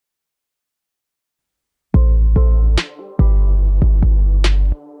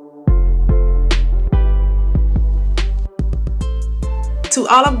To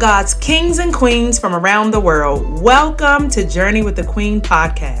all of God's kings and queens from around the world, welcome to Journey with the Queen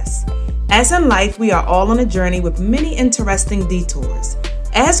podcast. As in life, we are all on a journey with many interesting detours.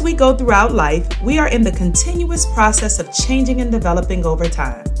 As we go throughout life, we are in the continuous process of changing and developing over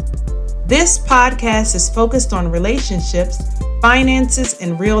time. This podcast is focused on relationships, finances,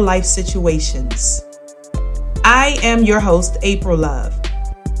 and real life situations. I am your host, April Love,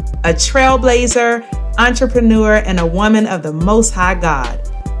 a trailblazer, entrepreneur, and a woman of the Most High God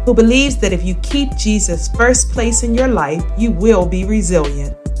who believes that if you keep Jesus first place in your life, you will be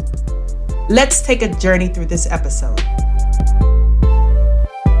resilient. Let's take a journey through this episode.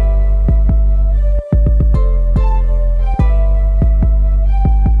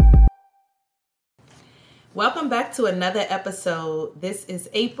 Welcome back to another episode. This is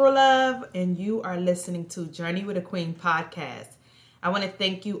April Love, and you are listening to Journey with a Queen podcast. I want to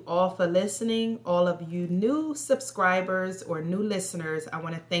thank you all for listening. All of you new subscribers or new listeners, I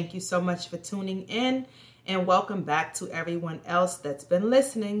want to thank you so much for tuning in, and welcome back to everyone else that's been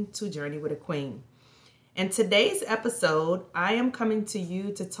listening to Journey with a Queen. In today's episode, I am coming to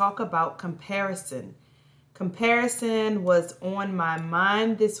you to talk about comparison. Comparison was on my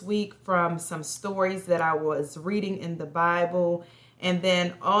mind this week from some stories that I was reading in the Bible, and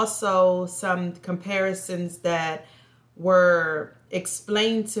then also some comparisons that were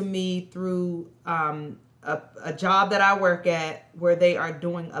explained to me through a job that I work at, where they are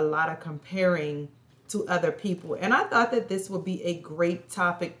doing a lot of comparing to other people. And I thought that this would be a great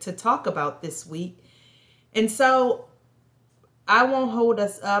topic to talk about this week. And so I won't hold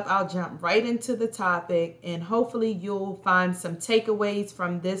us up. I'll jump right into the topic, and hopefully you'll find some takeaways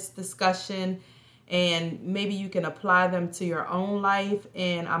from this discussion, and maybe you can apply them to your own life.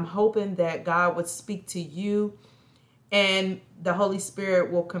 And I'm hoping that God would speak to you, and the Holy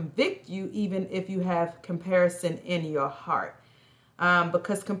Spirit will convict you even if you have comparison in your heart.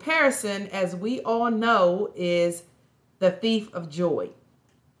 Because comparison, as we all know, is the thief of joy.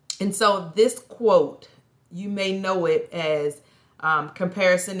 And so this quote, you may know it as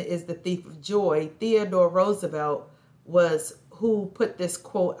comparison is the thief of joy. Theodore Roosevelt was who put this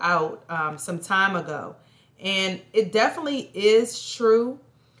quote out some time ago. And it definitely is true.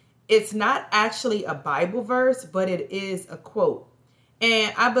 It's not actually a Bible verse, but it is a quote.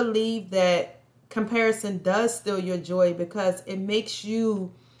 And I believe that comparison does steal your joy because it makes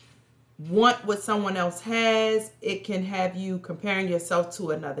you want what someone else has. It can have you comparing yourself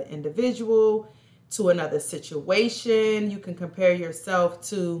to another individual, to another situation. You can compare yourself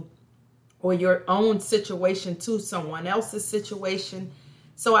to, or your own situation to someone else's situation.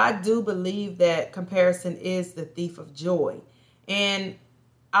 So I do believe that comparison is the thief of joy. And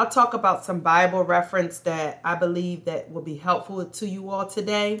I'll talk about some Bible reference that I believe that will be helpful to you all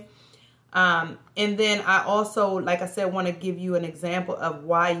today. And then I also, like I said, want to give you an example of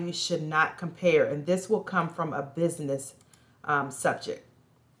why you should not compare. And this will come from a business subject.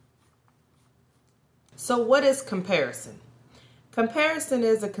 So what is comparison? Comparison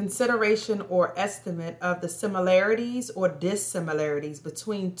is a consideration or estimate of the similarities or dissimilarities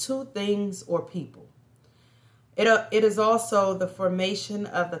between two things or people. It is also the formation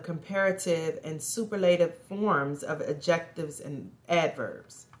of the comparative and superlative forms of adjectives and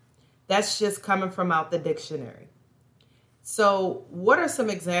adverbs. That's just coming from out the dictionary. So what are some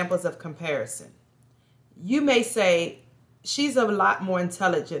examples of comparison? You may say, she's a lot more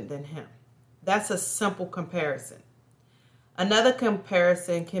intelligent than him. That's a simple comparison. Another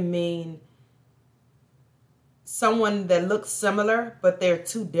comparison can mean someone that looks similar, but they're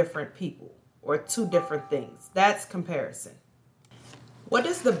two different people or two different things. That's comparison. What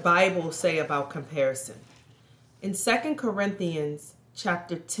does the Bible say about comparison? In 2 Corinthians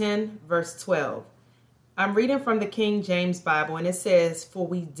chapter 10, verse 12, I'm reading from the King James Bible, and it says, "For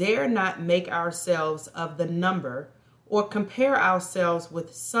we dare not make ourselves of the number or compare ourselves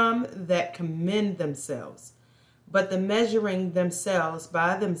with some that commend themselves, but the measuring themselves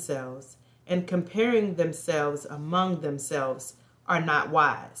by themselves and comparing themselves among themselves are not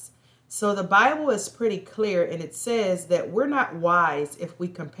wise." So the Bible is pretty clear, and it says that we're not wise if we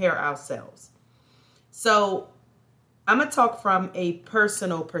compare ourselves. So I'm going to talk from a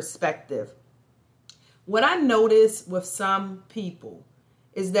personal perspective. What I notice with some people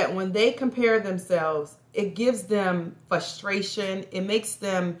is that when they compare themselves, it gives them frustration. It makes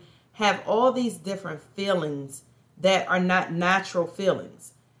them have all these different feelings that are not natural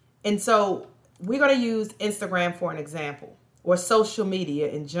feelings. And so we're going to use Instagram for an example, or social media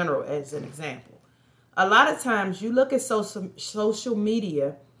in general as an example. A lot of times you look at social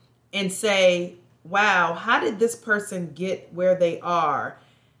media and say, wow, how did this person get where they are?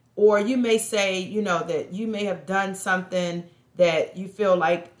 Or you may say, that you may have done something that you feel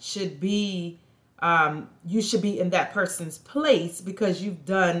like should be, you should be in that person's place because you've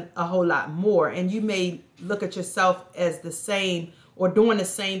done a whole lot more. And you may look at yourself as the same or doing the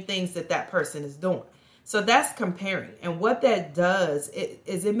same things that that person is doing. So that's comparing. And what that does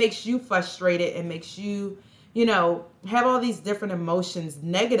is it makes you frustrated. It makes you, have all these different emotions,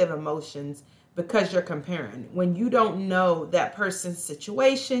 negative emotions, because you're comparing. When you don't know that person's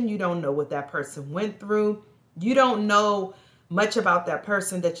situation, you don't know what that person went through, you don't know much about that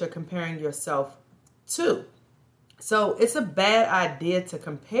person that you're comparing yourself to. So it's a bad idea to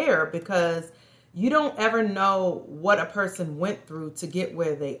compare because you don't ever know what a person went through to get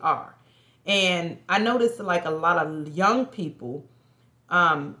where they are. And I noticed like a lot of young people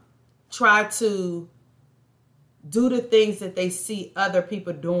try to do the things that they see other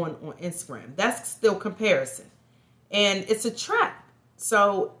people doing on Instagram. That's still comparison. And it's a trap.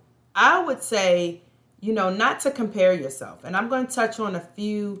 So I would say, not to compare yourself. And I'm going to touch on a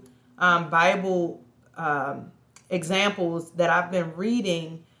few Bible examples that I've been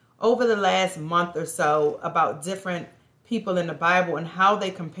reading over the last month or so about different people in the Bible and how they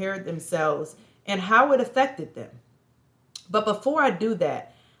compared themselves and how it affected them. But before I do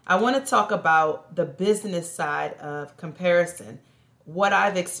that, I want to talk about the business side of comparison, what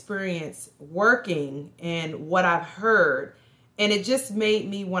I've experienced working and what I've heard. And it just made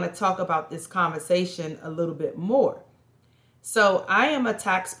me want to talk about this conversation a little bit more. So I am a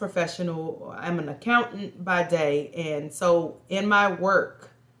tax professional. I'm an accountant by day. And so in my work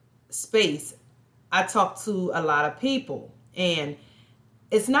space, I talk to a lot of people. And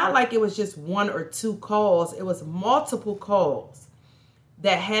it's not like it was just one or two calls. It was multiple calls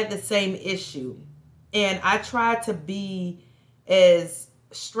that had the same issue. And I tried to be as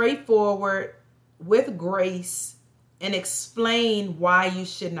straightforward with grace and explain why you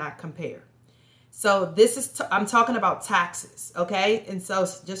should not compare. So this is, I'm talking about taxes, okay? And so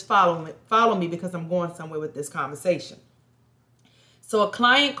just follow me because I'm going somewhere with this conversation. So a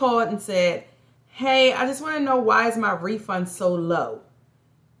client called and said, hey, I just want to know why is my refund so low?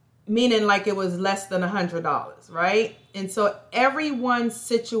 Meaning like it was less than $100, right? And so everyone's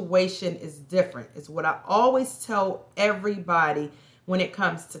situation is different. It's what I always tell everybody when it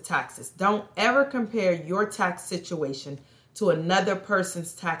comes to taxes. Don't ever compare your tax situation to another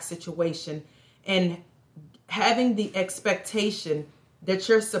person's tax situation and having the expectation that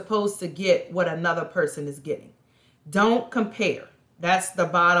you're supposed to get what another person is getting. Don't compare. That's the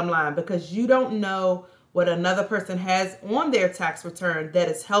bottom line, because you don't know what another person has on their tax return that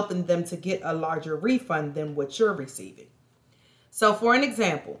is helping them to get a larger refund than what you're receiving. So for an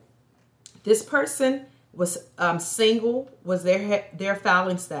example, this person was single, was their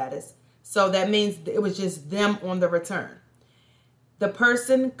filing status. So that means it was just them on the return. The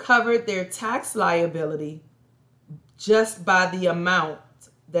person covered their tax liability just by the amount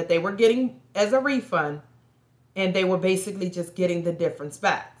that they were getting as a refund, and they were basically just getting the difference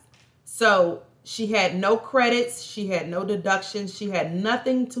back. So she had no credits, she had no deductions, she had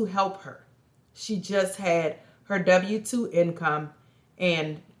nothing to help her. She just had her W-2 income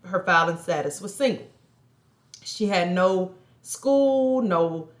and her filing status was single. She had no school,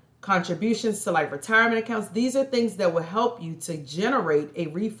 no contributions to like retirement accounts. These are things that will help you to generate a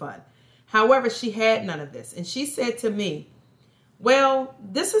refund. However, she had none of this. And she said to me, well,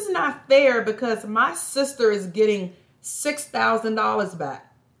 this is not fair because my sister is getting $6,000 back.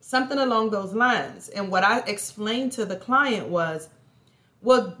 Something along those lines. And what I explained to the client was,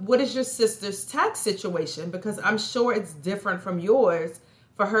 well, what is your sister's tax situation? Because I'm sure it's different from yours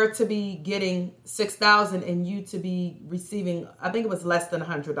for her to be getting $6,000 and you to be receiving, I think it was less than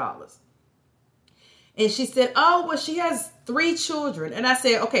 $100. And she said, oh, well, she has 3 children. And I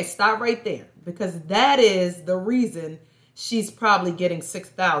said, okay, stop right there, because that is the reason she's probably getting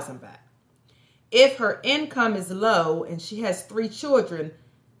 $6,000 back. If her income is low and she has 3 children,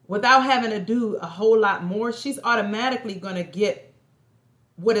 without having to do a whole lot more, she's automatically going to get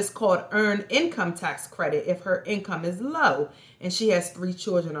what is called earned income tax credit if her income is low and she has 3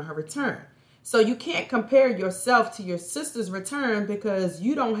 children on her return. So you can't compare yourself to your sister's return because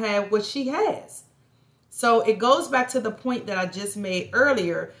you don't have what she has. So it goes back to the point that I just made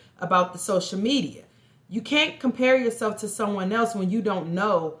earlier about the social media. You can't compare yourself to someone else when you don't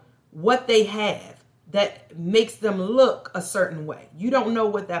know what they have that makes them look a certain way. You don't know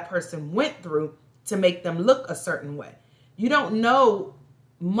what that person went through to make them look a certain way. You don't know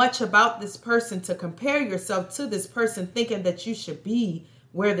much about this person to compare yourself to this person thinking that you should be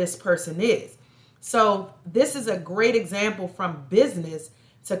where this person is. So this is a great example from business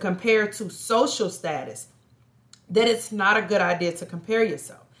to compare to social status, that it's not a good idea to compare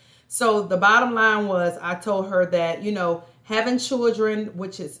yourself. So the bottom line was, I told her that, having children,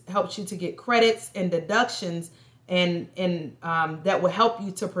 which helps you to get credits and deductions, and that will help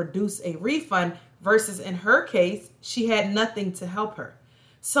you to produce a refund, versus in her case, she had nothing to help her.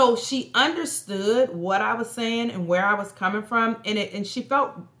 So she understood what I was saying and where I was coming from, and she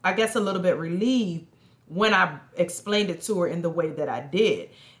felt, I guess, a little bit relieved when I explained it to her in the way that I did.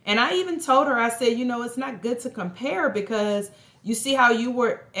 And I even told her, I said, it's not good to compare, because you see how you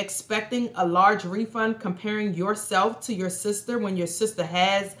were expecting a large refund comparing yourself to your sister when your sister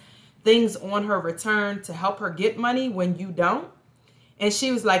has things on her return to help her get money when you don't. And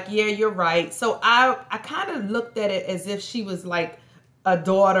she was like, yeah, you're right. So I kind of looked at it as if she was like a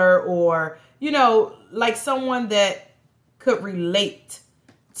daughter, or, like someone that could relate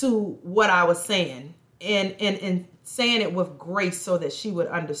to what I was saying, and saying it with grace so that she would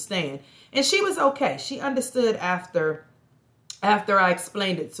understand. And she was okay. She understood after I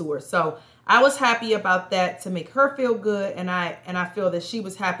explained it to her. So I was happy about that, to make her feel good. And I feel that she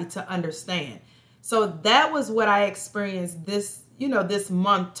was happy to understand. So that was what I experienced this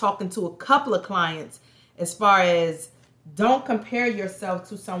month, talking to a couple of clients, as far as don't compare yourself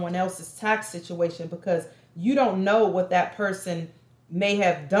to someone else's tax situation, because you don't know what that person may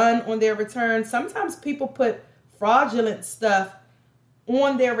have done on their return. Sometimes people put fraudulent stuff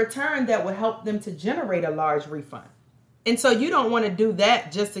on their return that will help them to generate a large refund. And so you don't want to do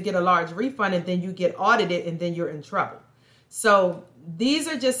that just to get a large refund, and then you get audited and then you're in trouble. So these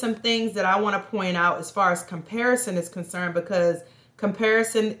are just some things that I want to point out as far as comparison is concerned, because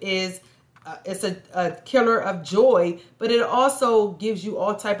comparison is it's a killer of joy, but it also gives you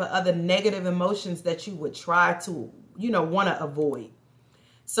all type of other negative emotions that you would try to, want to avoid.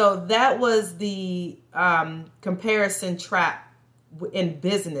 So that was the comparison trap in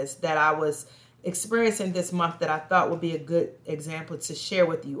business that I was experiencing this month, that I thought would be a good example to share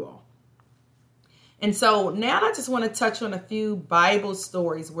with you all. And so now I just want to touch on a few Bible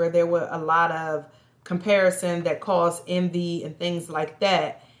stories where there were a lot of comparison that caused envy and things like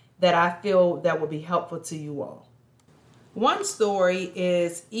that I feel that will be helpful to you all. One story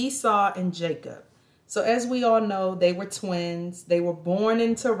is Esau and Jacob. So as we all know, they were twins. They were born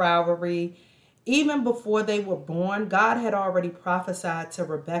into rivalry. Even before they were born, God had already prophesied to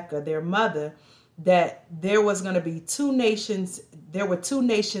Rebekah, their mother, that there was going to be two nations. There were two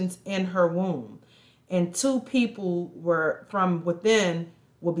nations in her womb, and two people were from within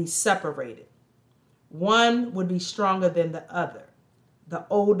will be separated. One would be stronger than the other. The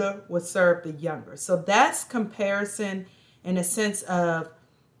older would serve the younger. So that's comparison in a sense of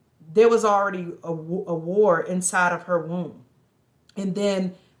there was already a war inside of her womb. And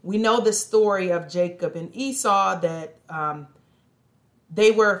then we know the story of Jacob and Esau, that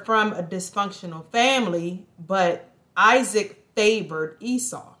they were from a dysfunctional family, but Isaac favored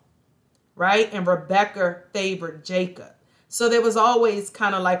Esau, right? And Rebekah favored Jacob. So there was always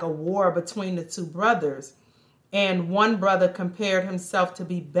kind of like a war between the two brothers. And one brother compared himself to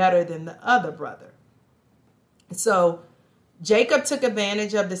be better than the other brother. So Jacob took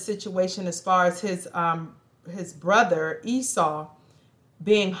advantage of the situation as far as his brother Esau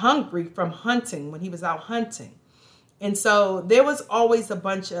being hungry from hunting when he was out hunting. And so there was always a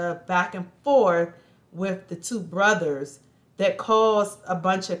bunch of back and forth with the two brothers that caused a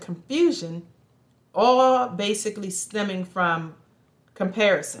bunch of confusion, all basically stemming from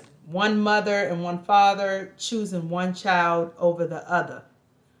comparison. One mother and one father choosing one child over the other.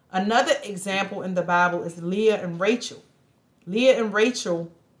 Another example in the Bible is Leah and Rachel. Leah and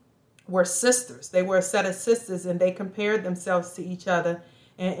Rachel were sisters. They were a set of sisters, and they compared themselves to each other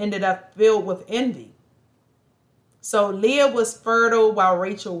and ended up filled with envy. So Leah was fertile while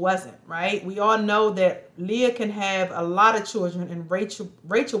Rachel wasn't, right? We all know that Leah can have a lot of children, and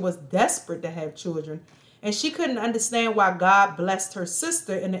Rachel was desperate to have children. And she couldn't understand why God blessed her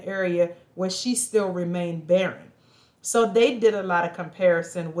sister in the area where she still remained barren. So they did a lot of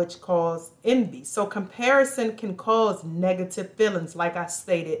comparison, which caused envy. So comparison can cause negative feelings, like I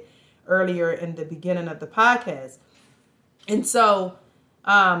stated earlier in the beginning of the podcast. And so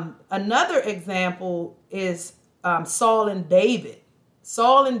another example is Saul and David.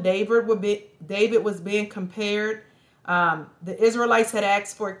 Saul and David was being compared. The Israelites had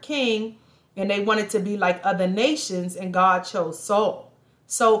asked for a king, and they wanted to be like other nations, and God chose Saul.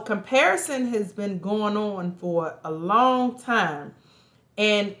 So comparison has been going on for a long time,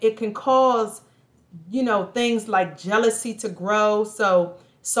 and it can cause, things like jealousy to grow. So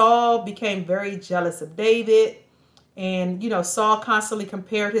Saul became very jealous of David, and, Saul constantly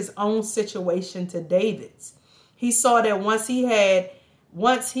compared his own situation to David's. He saw that once he had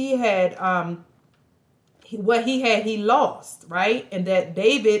what he had, he lost, right? And that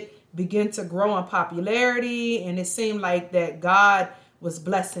David began to grow in popularity, and it seemed like that God was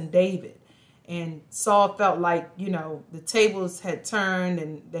blessing David. And Saul felt like, the tables had turned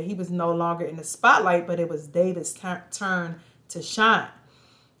and that he was no longer in the spotlight, but it was David's turn to shine.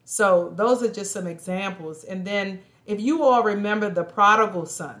 So those are just some examples. And then if you all remember the prodigal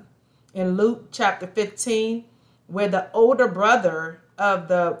son in Luke chapter 15, where the older brother of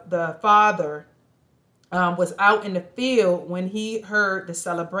the father was out in the field when he heard the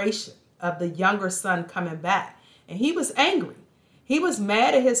celebration of the younger son coming back. And he was angry. He was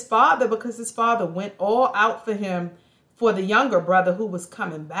mad at his father because his father went all out for him for the younger brother who was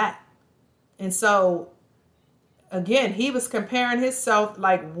coming back. And so, again, he was comparing himself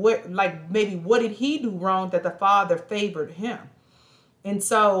maybe what did he do wrong that the father favored him? And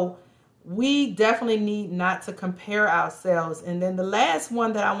so we definitely need not to compare ourselves. And then the last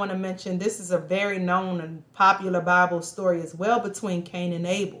one that I want to mention, this is a very known and popular Bible story as well, between Cain and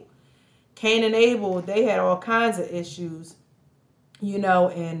Abel. Cain and Abel, they had all kinds of issues,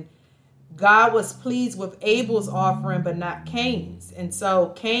 and God was pleased with Abel's offering, but not Cain's. And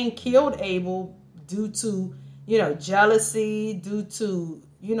so Cain killed Abel due to, jealousy, due to,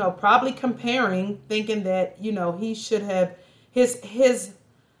 probably comparing, thinking that, he should have, his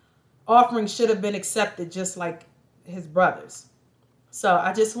offering should have been accepted just like his brothers. So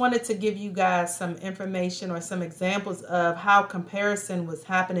I just wanted to give you guys some information or some examples of how comparison was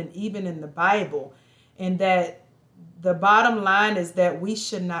happening even in the Bible, and that the bottom line is that we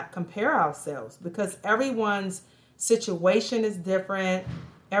should not compare ourselves because everyone's situation is different.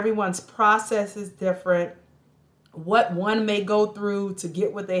 Everyone's process is different. What one may go through to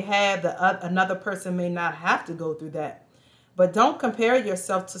get what they have, another person may not have to go through that. But don't compare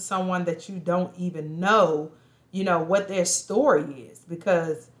yourself to someone that you don't even know, what their story is,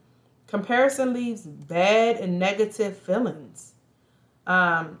 because comparison leaves bad and negative feelings.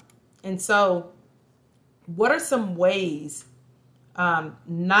 And so what are some ways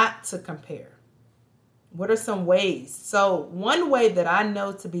not to compare? What are some ways? So one way that I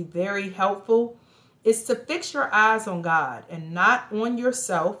know to be very helpful is to fix your eyes on God and not on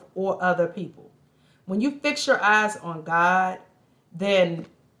yourself or other people. When you fix your eyes on God, then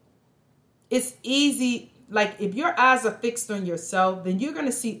it's easy. Like if your eyes are fixed on yourself, then you're going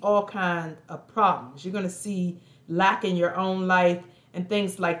to see all kinds of problems. You're going to see lack in your own life and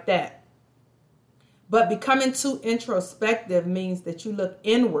things like that. But becoming too introspective means that you look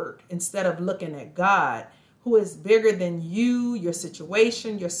inward instead of looking at God, who is bigger than you, your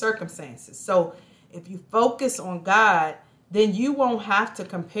situation, your circumstances. So if you focus on God, then you won't have to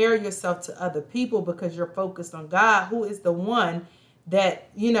compare yourself to other people because you're focused on God, who is the one that,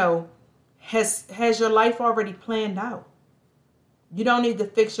 has your life already planned out. You don't need to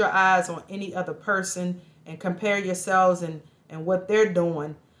fix your eyes on any other person and compare yourselves and what they're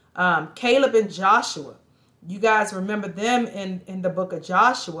doing. Caleb and Joshua, you guys remember them in the book of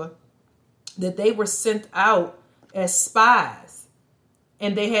Joshua, that they were sent out as spies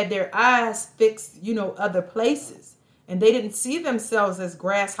and they had their eyes fixed, other places, and they didn't see themselves as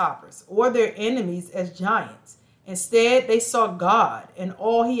grasshoppers or their enemies as giants. Instead, they saw God and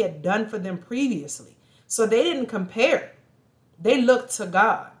all he had done for them previously. So they didn't compare. They looked to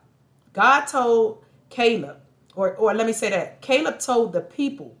God. God told Caleb, or let me say that, Caleb told the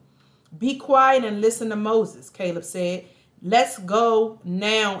people, "Be quiet and listen to Moses." Caleb said, "Let's go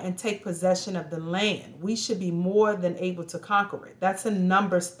now and take possession of the land. We should be more than able to conquer it." That's in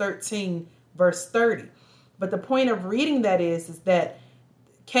Numbers 13, verse 30. But the point of reading that is that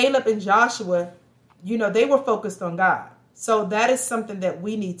Caleb and Joshua, they were focused on God. So that is something that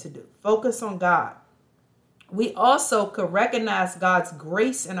we need to do. Focus on God. We also could recognize God's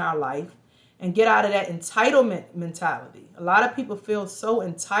grace in our life and get out of that entitlement mentality. A lot of people feel so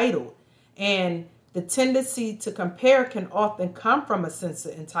entitled, and the tendency to compare can often come from a sense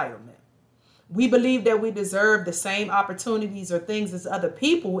of entitlement. We believe that we deserve the same opportunities or things as other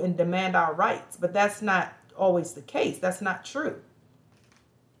people and demand our rights, but that's not always the case. That's not true.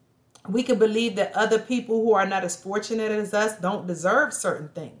 We can believe that other people who are not as fortunate as us don't deserve certain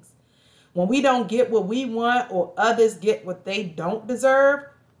things. When we don't get what we want or others get what they don't deserve,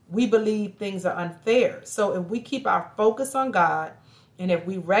 we believe things are unfair. So if we keep our focus on God, and if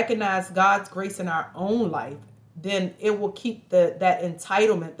we recognize God's grace in our own life, then it will keep that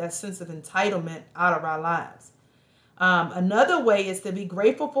entitlement, that sense of entitlement out of our lives. Another way is to be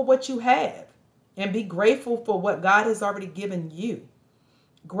grateful for what you have and be grateful for what God has already given you.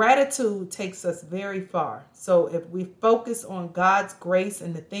 Gratitude takes us very far. So if we focus on God's grace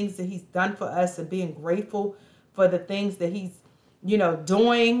and the things that he's done for us and being grateful for the things that he's,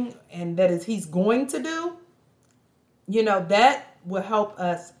 doing and that is he's going to do, that will help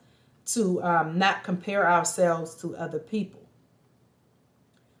us to not compare ourselves to other people.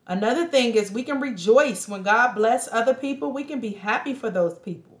 Another thing is we can rejoice when God bless other people. We can be happy for those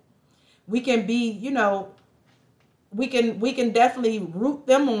people. We can be, we can definitely root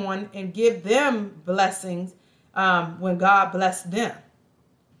them on and give them blessings when God bless them.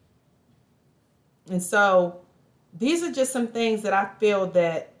 And so these are just some things that I feel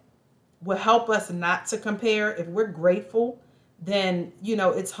that will help us not to compare. If we're grateful, then,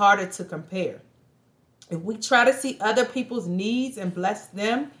 it's harder to compare. If we try to see other people's needs and bless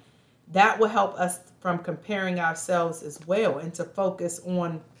them, that will help us from comparing ourselves as well, and to focus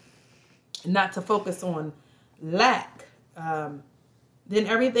on, not to focus on lack. Then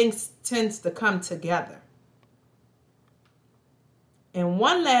everything tends to come together. And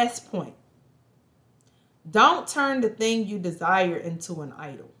one last point. Don't turn the thing you desire into an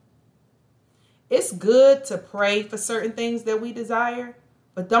idol. It's good to pray for certain things that we desire,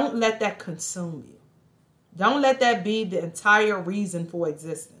 but don't let that consume you. Don't let that be the entire reason for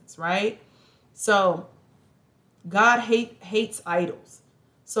existence, right? So God hates idols.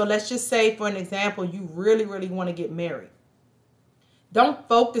 So let's just say, for an example, you really, really want to get married. Don't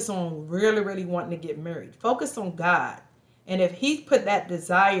focus on really, really wanting to get married. Focus on God. And if He put that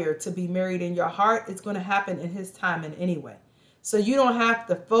desire to be married in your heart, it's going to happen in His time and anyway. So you don't have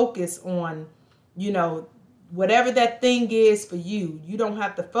to focus on, whatever that thing is for you. You don't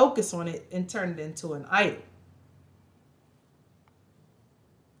have to focus on it and turn it into an idol.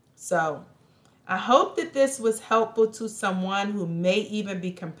 So I hope that this was helpful to someone who may even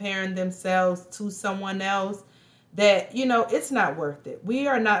be comparing themselves to someone else, that, it's not worth it. We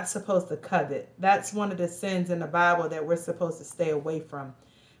are not supposed to covet. That's one of the sins in the Bible that we're supposed to stay away from.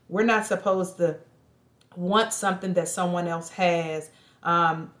 We're not supposed to want something that someone else has.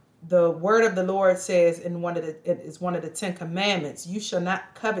 The word of the Lord says it is one of the 10 commandments, you shall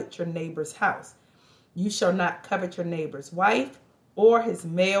not covet your neighbor's house. You shall not covet your neighbor's wife, or his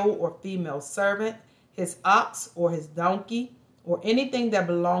male or female servant, his ox or his donkey, or anything that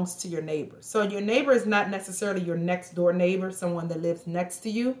belongs to your neighbor. So your neighbor is not necessarily your next door neighbor, someone that lives next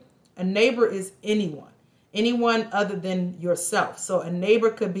to you. A neighbor is anyone other than yourself. So a neighbor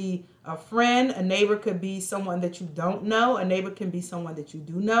could be a friend, a neighbor could be someone that you don't know, a neighbor can be someone that you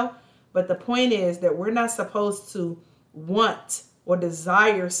do know. But the point is that we're not supposed to want or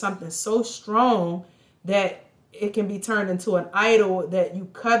desire something so strong that it can be turned into an idol, that you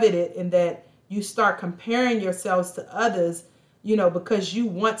covet it and that you start comparing yourselves to others, because you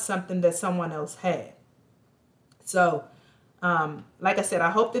want something that someone else had. So, like I said,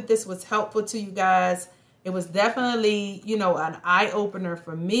 I hope that this was helpful to you guys. It was definitely, an eye-opener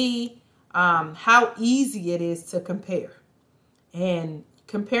for me, how easy it is to compare. And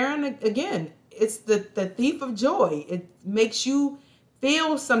comparing, again, it's the thief of joy. It makes you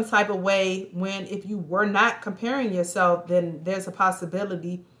feel some type of way when, if you were not comparing yourself, then there's a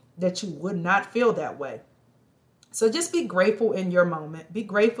possibility that you would not feel that way. So just be grateful in your moment. Be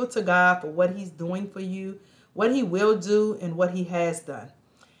grateful to God for what He's doing for you, what He will do, and what He has done.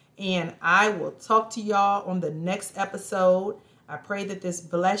 And I will talk to y'all on the next episode. I pray that this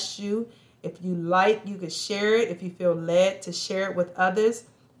blessed you. If you like, you can share it. If you feel led to share it with others,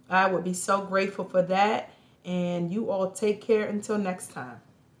 I would be so grateful for that. And you all take care until next time.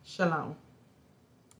 Shalom.